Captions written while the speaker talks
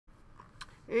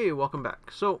Hey, welcome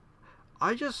back. So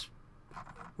I just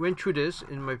went through this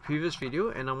in my previous video,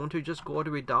 and I want to just go all the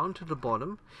way down to the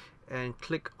bottom and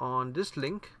click on this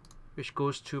link, which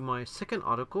goes to my second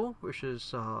article, which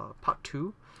is part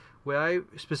 2, where I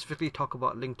specifically talk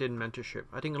about LinkedIn mentorship.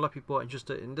 I think a lot of people are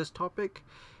interested in this topic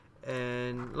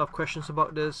and a lot of questions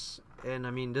about this, and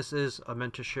I mean, this is a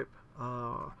mentorship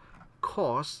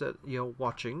course that you're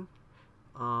watching.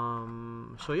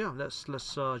 So yeah, let's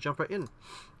jump right in.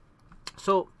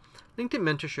 So LinkedIn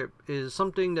mentorship is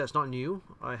something that's not new.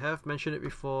 I have mentioned it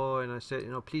before, and I said,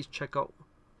 please check out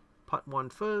part 1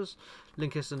 first.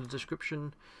 Link is in the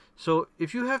description. So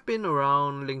if you have been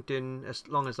around LinkedIn as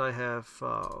long as I have,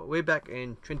 way back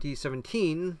in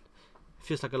 2017,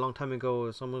 feels like a long time ago.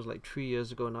 It's almost like 3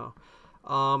 years ago now.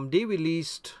 They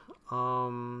released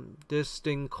this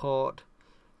thing called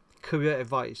career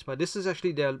advice, but this is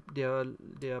actually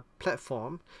their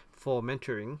platform for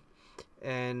mentoring.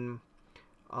 And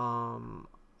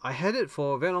I had it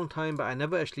for a very long time, but I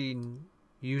never actually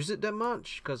used it that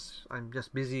much because I'm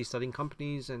just busy studying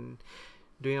companies and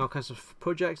doing all kinds of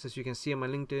projects, as you can see on my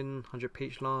LinkedIn,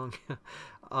 100-page long.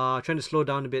 Trying to slow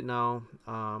down a bit now,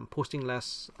 posting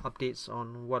less updates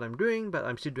on what I'm doing, but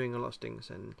I'm still doing a lot of things,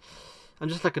 and I'm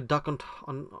just like a duck on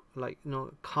like,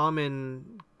 calm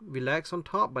and relax on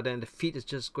top, but then the feet is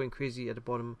just going crazy at the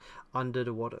bottom under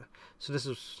the water. So this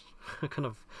is kind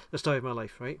of the story of my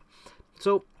life, right?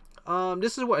 So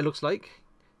this is what it looks like.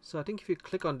 So I think if you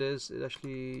click on this, it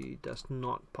actually does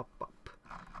not pop up.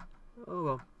 Oh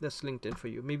well, that's LinkedIn for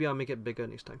you. Maybe I'll make it bigger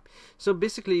next time. So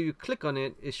basically, you click on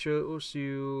it, it shows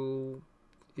you,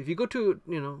 if you go to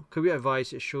career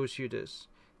advice, it shows you this.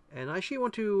 And I actually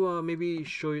want to maybe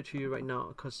show it to you right now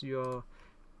because you're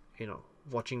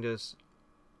watching this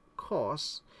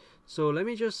course. So let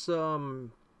me just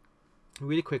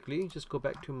really quickly just go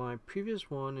back to my previous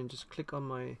one and just click on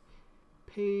my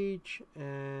page,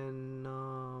 and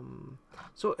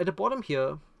so at the bottom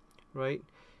here, right,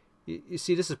 you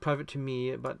see this is private to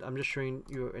me, but I'm just showing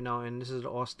you right now, and this is the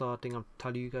all-star thing I'm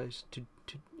telling you guys to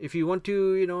if you want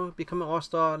to become an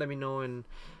all-star, let me know and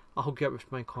I'll hook you up with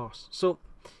my course. So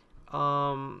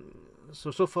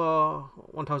so far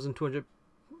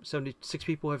 1,276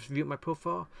 people have viewed my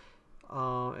profile,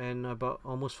 and about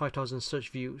almost 5,000 search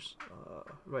views,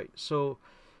 right? So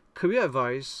career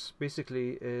advice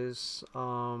basically is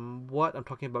what I'm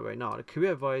talking about right now. The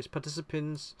career advice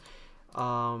participants,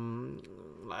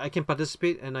 I can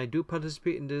participate, and I do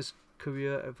participate in this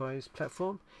career advice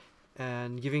platform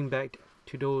and giving back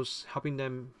to those, helping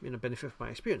them benefit from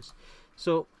my experience.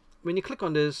 So when you click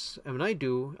on this, and when I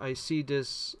do, I see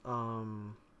this, how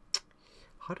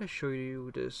do I show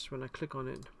you this when I click on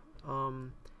it?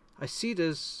 I see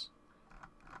this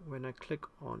when I click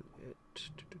on it.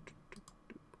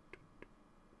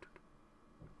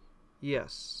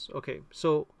 Yes, okay,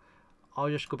 so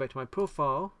I'll just go back to my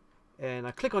profile and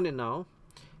I click on it now,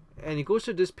 and it goes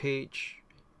to this page,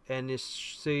 and it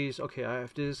says, okay, I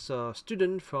have this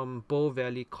student from Bow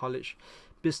Valley College,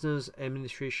 Business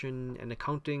Administration and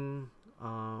Accounting,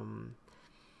 Bow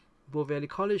Valley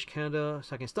College, Canada.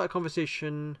 So I can start a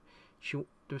conversation. The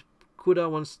Quora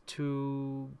wants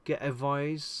to get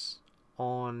advice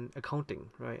on accounting,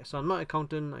 right? So I'm not an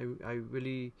accountant. I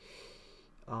really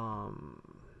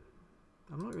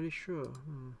I'm not really sure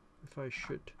if I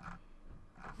should.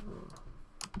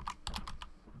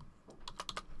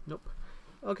 Nope.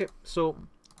 Okay, so,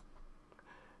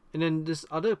 and then this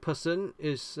other person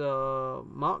is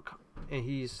Mark, and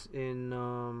he's in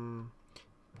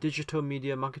digital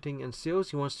media marketing and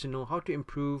sales. He wants to know how to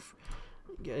improve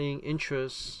getting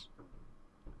interest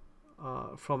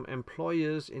from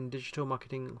employers in digital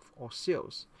marketing or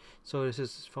sales. So this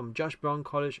is from Judge Brown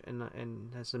College, and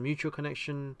has a mutual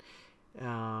connection.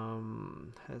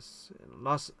 Has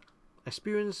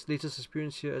latest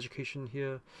experience here, education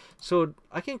here. So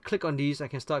I can click on these, I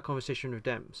can start a conversation with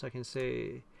them. So I can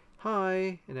say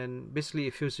hi, and then basically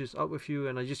it fills this out with you,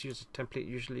 and I just use a template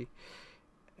usually.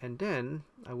 And then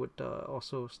I would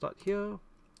also start here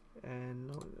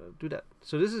and do that.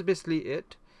 So this is basically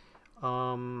it.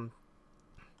 So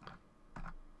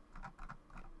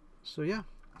yeah,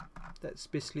 that's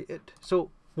basically it.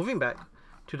 So moving back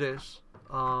to this,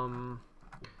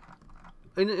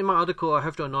 in my article, I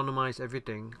have to anonymize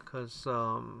everything because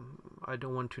I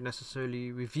don't want to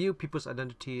necessarily reveal people's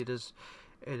identity. It is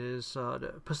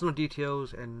the personal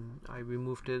details, and I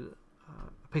removed it,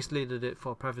 pixelated it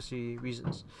for privacy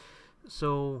reasons.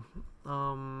 So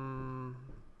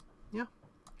yeah,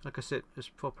 like I said, it's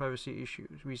for privacy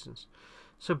reasons.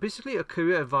 So basically, a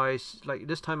career advice, like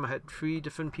this time I had 3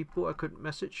 different people I could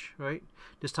message, right?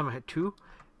 This time I had 2,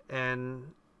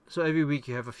 and so every week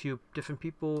you have a few different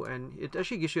people, and it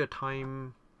actually gives you a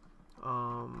time.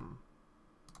 Not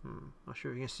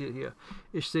sure if you can see it here.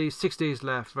 It says 6 days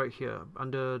left right here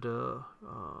under the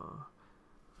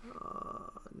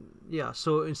yeah.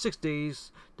 So in 6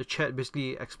 days the chat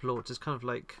basically explodes. It's kind of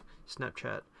like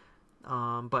Snapchat,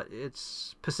 but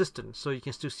it's persistent, so you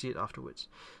can still see it afterwards.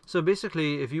 So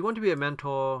basically, if you want to be a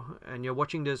mentor and you're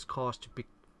watching this course to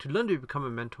learn to become a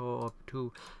mentor, or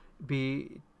to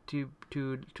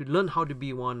learn how to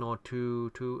be one, or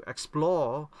to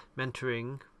explore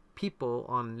mentoring people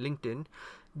on LinkedIn,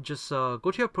 just go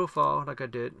to your profile like I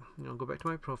did. Go back to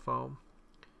my profile.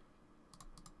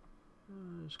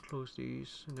 Let's close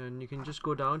these, and then you can just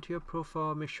go down to your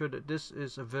profile, make sure that this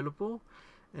is available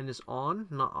and it's on,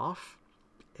 not off,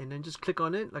 and then just click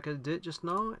on it like I did just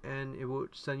now, and it will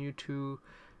send you to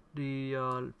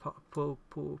the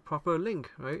proper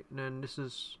link, right? And then this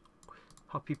is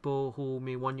how people who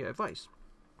may want your advice.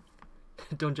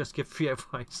 Don't just give free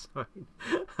advice, right?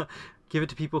 Give it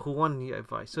to people who want your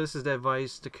advice. So this is the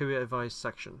advice, the career advice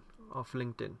section of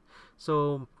LinkedIn.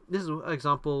 So this is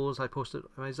examples. I posted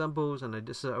my examples, and I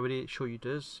already show you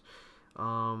this.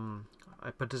 I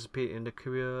participate in the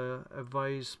career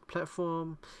advice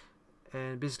platform,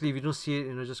 and basically if you don't see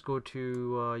it, just go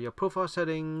to your profile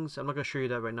settings. I'm not going to show you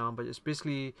that right now, but it's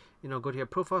basically, go to your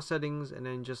profile settings, and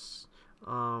then just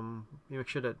make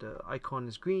sure that the icon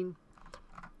is green.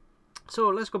 So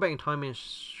let's go back in time and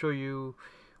show you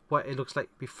what it looks like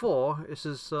before. This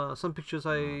is some pictures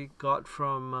I got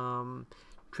from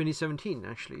 2017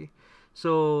 actually.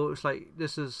 So it's like,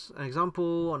 this is an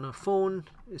example on a phone.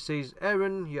 It says,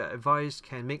 Aaron, your advice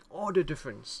can make all the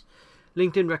difference.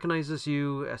 LinkedIn recognizes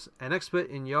you as an expert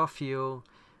in your field.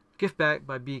 Give back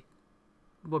by being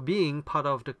part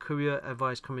of the career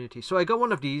advice community. So I got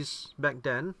one of these back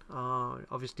then.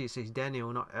 Obviously it says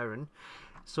Daniel, not Aaron.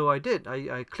 So I did.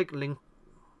 I clicked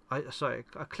I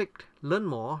clicked learn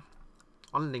more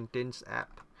on LinkedIn's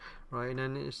app, right? And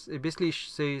then it basically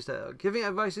says that giving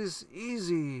advice is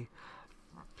easy.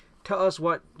 Tell us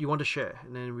what you want to share,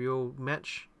 and then we will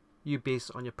match you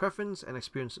based on your preference and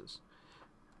experiences.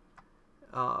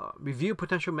 Review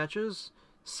potential matches.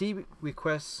 See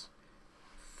requests.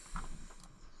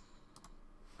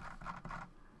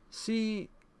 See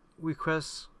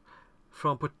requests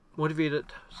from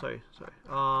motivated. Hang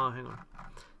on.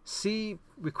 See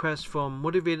requests from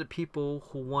motivated people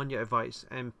who want your advice,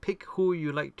 and pick who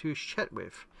you like to chat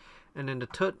with. And then the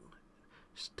third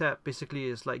step basically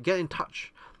is like, get in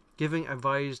touch. Giving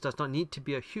advice does not need to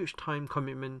be a huge time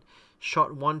commitment.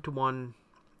 Short one-to-one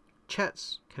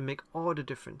chats can make all the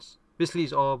difference. Basically,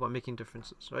 it's all about making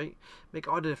differences, right? Make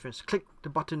all the difference. Click the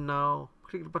button now.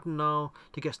 Click the button now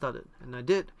to get started. And I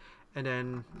did. And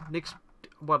then next,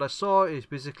 what I saw is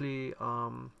basically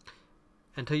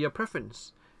enter your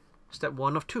preference. Step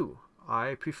 1 of 2.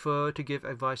 I prefer to give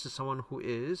advice to someone who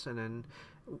is, and then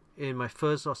in my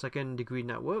first or second degree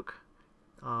network,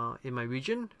 in my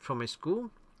region, from my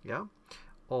school, yeah,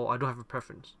 or I don't have a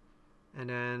preference.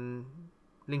 And then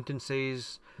LinkedIn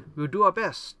says, we'll do our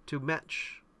best to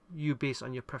match you based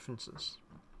on your preferences.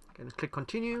 And click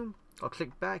continue, or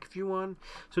click back if you want.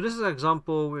 So this is an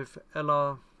example with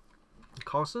Ella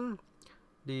Carlson,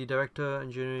 the Director of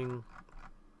Engineering,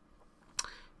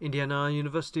 Indiana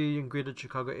University in Greater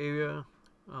Chicago area.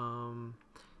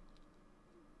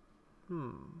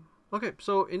 Okay,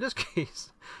 so in this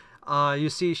case, you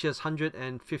see she has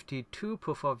 152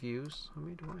 profile views. How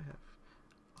many do I have?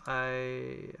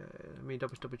 Let me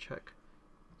double check.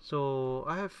 So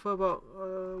I have about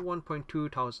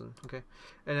 1.2 thousand. Okay,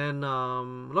 and then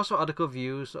lots of article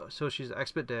views. So she's an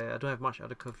expert there. I don't have much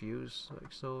article views,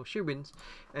 so she wins.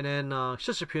 And then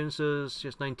search appearances, she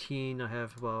has 19. I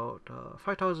have about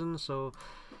 5,000. So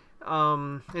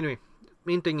anyway,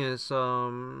 main thing is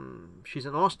she's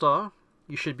an all-star.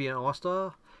 You should be an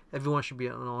all-star. Everyone should be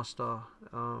an all-star.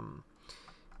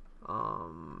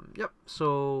 Yep.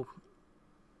 So,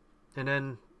 and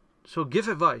then, so give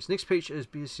advice. Next page is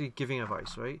basically giving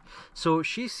advice, right? So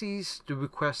she sees the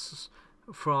requests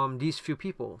from these few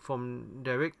people, from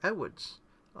Derek Edwards,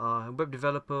 web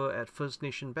developer at First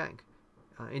Nation Bank,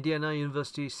 Indiana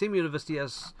University, same university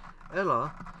as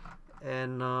Ella,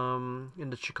 and in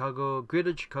the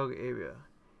Greater Chicago area,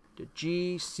 the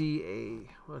GCA.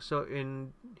 So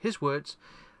in his words,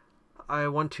 I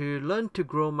want to learn to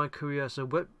grow my career as a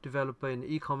web developer in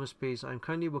the e-commerce space. I'm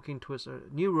currently working towards a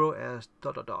new role as ...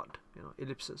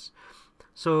 ellipsis.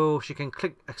 So she can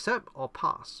click accept or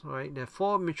pass, right? There are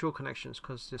 4 mutual connections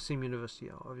because they're the same university,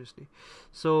 obviously.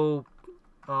 So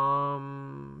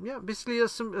yeah, basically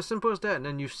as simple as that. And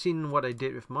then you've seen what I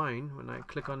did with mine. When I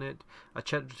click on it, I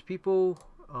chat with people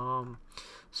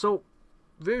So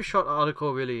very short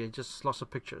article, really, just lots of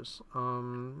pictures.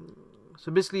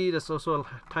 So basically there's also a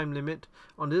time limit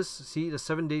on this. See, there's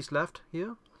 7 days left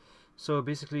here. So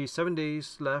basically 7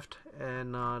 days left,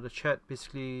 and the chat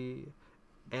basically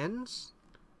ends.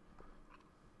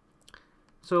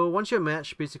 So once you're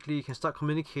matched, basically you can start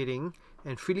communicating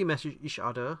and freely message each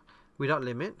other without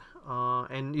limit,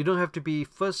 and you don't have to be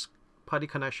first party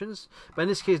connections, but in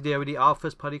this case they already are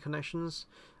first party connections,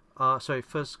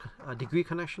 first degree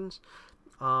connections.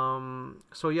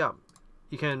 So yeah,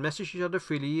 you can message each other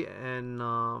freely, and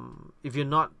if you're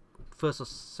not first or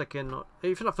second, or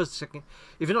if you're not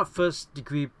first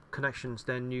degree connections,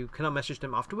 then you cannot message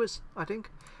them afterwards, I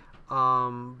think.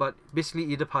 But basically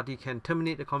either party can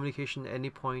terminate the communication at any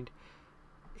point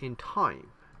in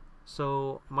time.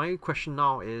 So my question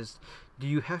now is, do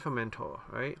you have a mentor,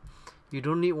 right? You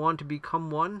don't need one to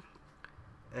become one,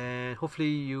 and hopefully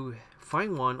you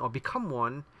find one or become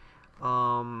one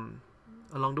along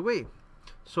the way.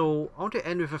 So I want to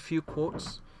end with a few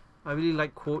quotes. I really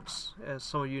like quotes, as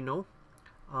some of you know.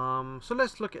 So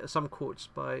let's look at some quotes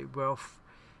by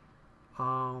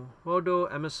Waldo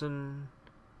Emerson.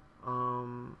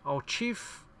 Our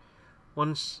chief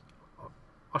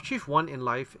one in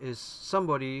life is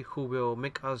somebody who will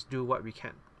make us do what we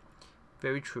can.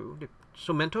 Very true.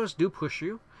 So mentors do push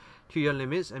you to your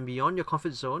limits and beyond your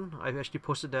comfort zone. I've actually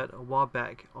posted that a while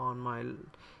back on my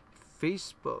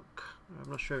Facebook. I'm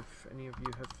not sure if any of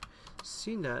you have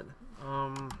seen that.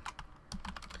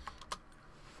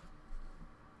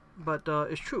 But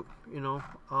it's true, you know.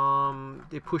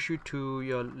 They push you to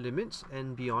your limits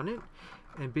and beyond it.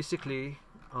 And basically,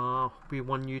 mentors,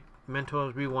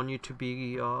 we want you to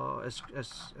be as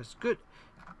good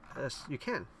as you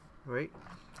can, right?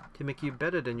 To make you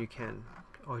better than you can,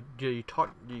 or you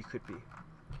thought you could be.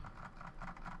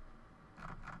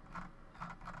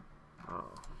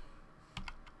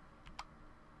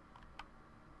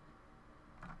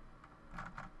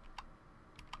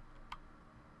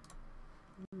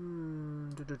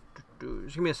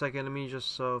 Just give me a second. Let me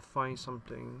just find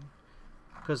something,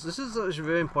 because this is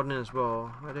very important as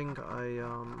well. I think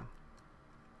I'm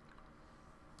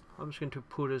just going to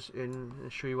put this in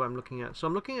and show you what I'm looking at. So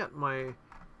I'm looking at my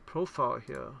profile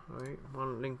here, right,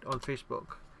 on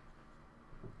Facebook,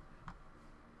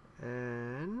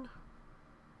 and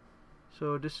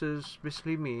so this is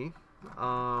basically me.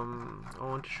 I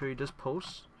want to show you this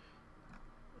post.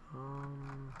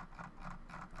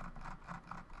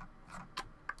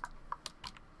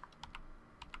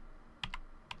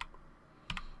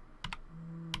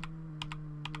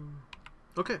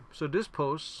 Okay, so this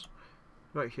post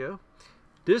right here,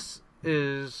 this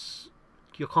is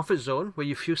your comfort zone, where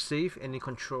you feel safe and in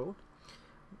control,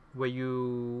 where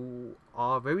you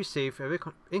are very safe, very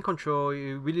in control.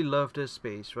 You really love this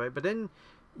space, right? But then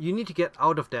you need to get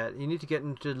out of that. You need to get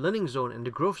into the learning zone and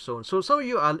the growth zone. So some of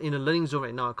you are in the learning zone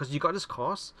right now because you got this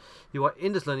course. You are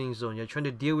in this learning zone. You're trying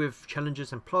to deal with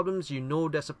challenges and problems. You know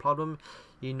there's a problem.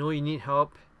 You know you need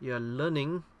help. You're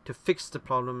learning to fix the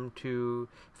problem, to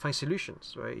find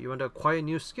solutions, right? You want to acquire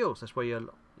new skills. That's why you're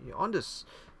on this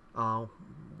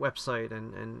website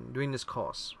and doing this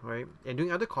course, right? And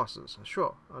doing other courses, I'm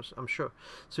sure.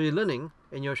 So you're learning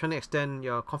and you're trying to extend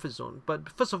your comfort zone. But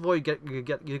first of all, you got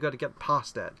to get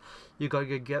past that. You got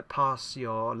to get past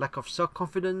your lack of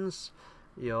self-confidence,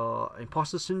 your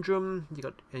imposter syndrome. You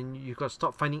got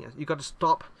to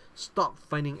stop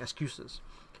finding excuses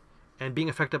and being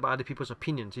affected by other people's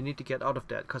opinions. You need to get out of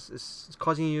that, because it's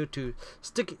causing you to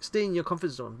stay in your comfort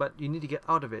zone. But you need to get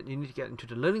out of it. You need to get into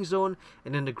the learning zone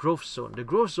and then the growth zone. The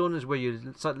growth zone is where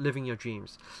you start living your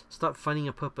dreams, start finding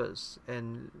a purpose,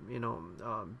 and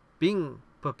being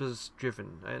purpose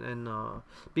driven and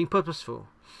being purposeful,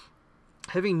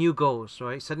 having new goals,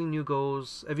 right? Setting new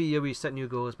goals. Every year we set new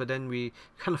goals, but then we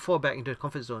kind of fall back into the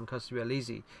comfort zone because we are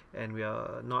lazy and we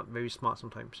are not very smart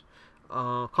sometimes.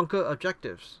 Conquer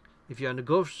objectives. If you're in the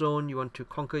growth zone, you want to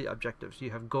conquer your objectives. You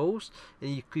have goals and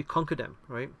you conquer them,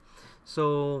 right?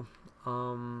 So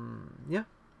yeah.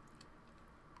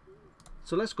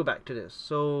 So let's go back to this.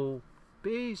 So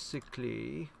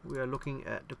basically we are looking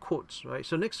at the quotes, right?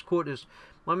 So next quote is,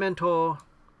 my mentor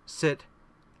said,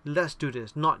 let's do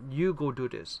this, not you go do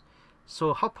this.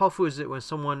 So how powerful is it when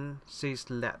someone says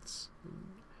let's?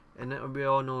 And we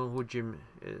all know who Jim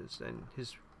is, and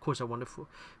his quotes are wonderful.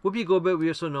 Whoopi Goldberg, we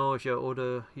also know, if you're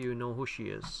older, you know who she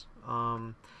is.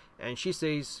 And she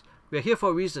says, we are here for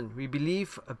a reason. We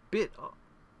believe a bit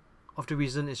of the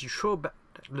reason is you throw back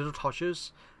little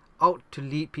torches out to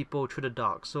lead people through the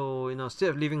dark. So, instead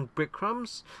of leaving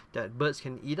breadcrumbs that birds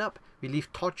can eat up, we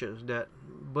leave torches that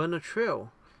burn a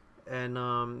trail and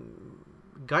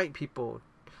guide people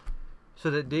so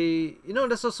that they,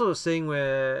 that's also a saying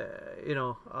where,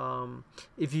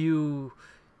 if you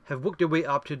have worked your way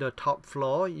up to the top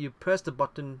floor, you press the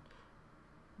button,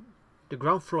 the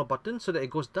ground floor button, so that it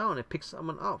goes down and picks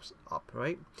someone else up,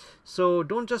 right? So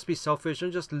don't just be selfish,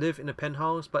 don't just live in a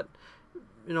penthouse, but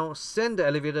send the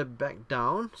elevator back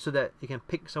down so that you can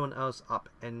pick someone else up,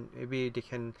 and maybe they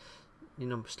can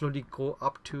slowly go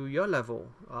up to your level,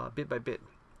 bit by bit.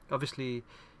 Obviously,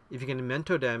 if you can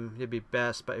mentor them, it'd be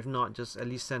best, but if not, just at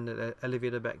least send the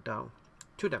elevator back down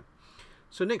to them.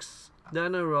 So next,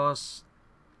 Diana Ross,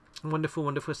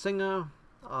 wonderful singer,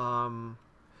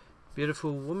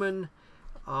 beautiful woman.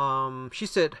 She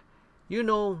said, you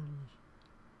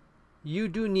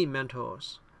do need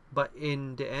mentors, but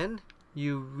in the end,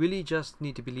 you really just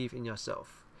need to believe in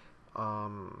yourself.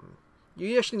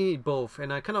 You actually need both,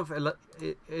 and I kind of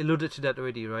alluded to that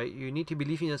already, right? You need to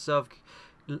believe in yourself,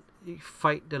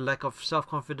 fight the lack of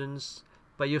self-confidence,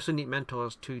 but you also need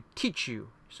mentors to teach you,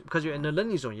 because you're in the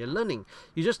learning zone. You're learning.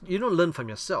 You don't learn from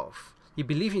yourself. You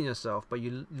believe in yourself, but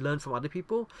you learn from other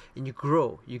people, and you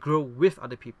grow with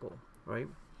other people, right?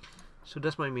 So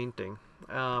that's my main thing.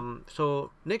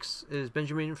 So next is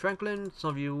Benjamin Franklin.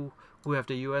 Some of you who have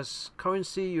the US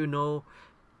currency,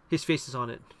 his face is on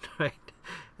it, right?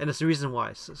 And that's the reason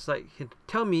why. So it's like,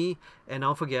 tell me and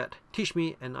I'll forget, teach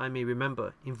me and I may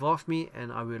remember, involve me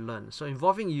and I will learn. So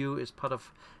involving you is part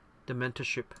of the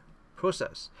mentorship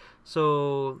process.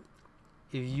 So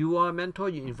if you are a mentor,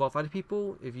 you involve other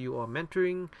people. If you are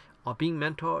mentoring or being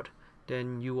mentored,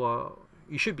 then you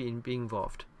should be being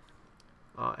involved.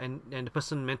 And the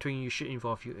person mentoring you should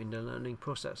involve you in the learning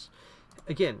process.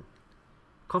 Again,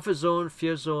 comfort zone,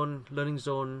 fear zone, learning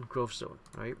zone, growth zone,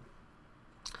 right?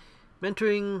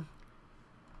 Mentoring,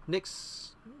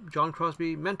 next, John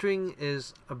Crosby. Mentoring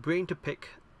is a brain to pick,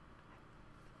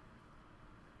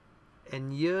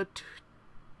 an ear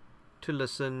to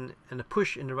listen, and a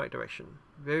push in the right direction.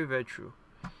 Very, very true.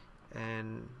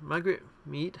 And Margaret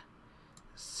Mead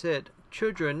said,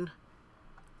 children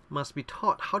must be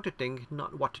taught how to think,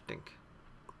 not what to think.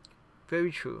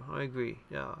 Very true. I agree.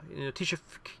 Yeah, teach a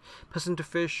person to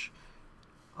fish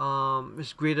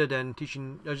is greater than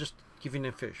teaching or just giving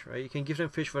them fish, right? You can give them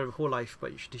fish for their whole life,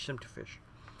 but you should teach them to fish.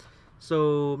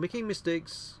 So making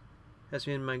mistakes has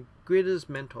been my greatest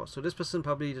mentor. So this person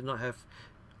probably did not have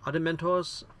other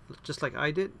mentors, just like I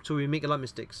did. So we make a lot of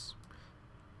mistakes.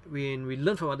 We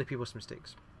learn from other people's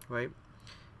mistakes, right?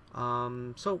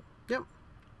 So yeah.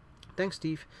 Thanks,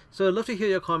 Steve. So I'd love to hear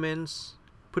your comments.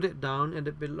 Put it down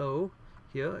and below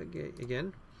here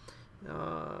again.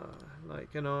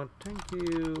 Thank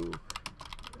you.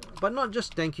 But not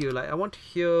just thank you. Like, I want to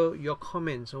hear your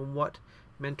comments on what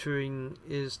mentoring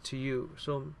is to you.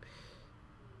 So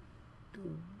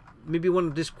maybe one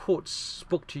of these quotes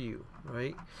spoke to you,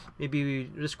 right? Maybe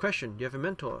this question, do you have a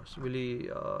mentor? So really,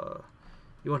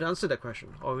 you want to answer that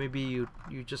question, or maybe you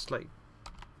just like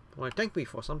want to thank me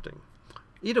for something.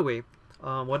 Either way,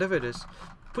 whatever it is,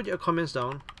 put your comments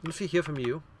down. Let me hear from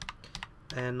you,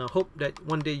 and I hope that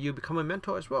one day you become a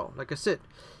mentor as well. Like I said,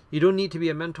 you don't need to be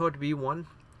a mentor to be one.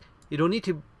 You don't need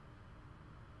to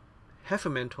have a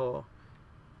mentor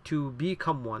to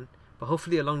become one, but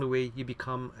hopefully along the way you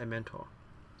become a mentor.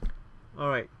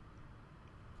 Alright,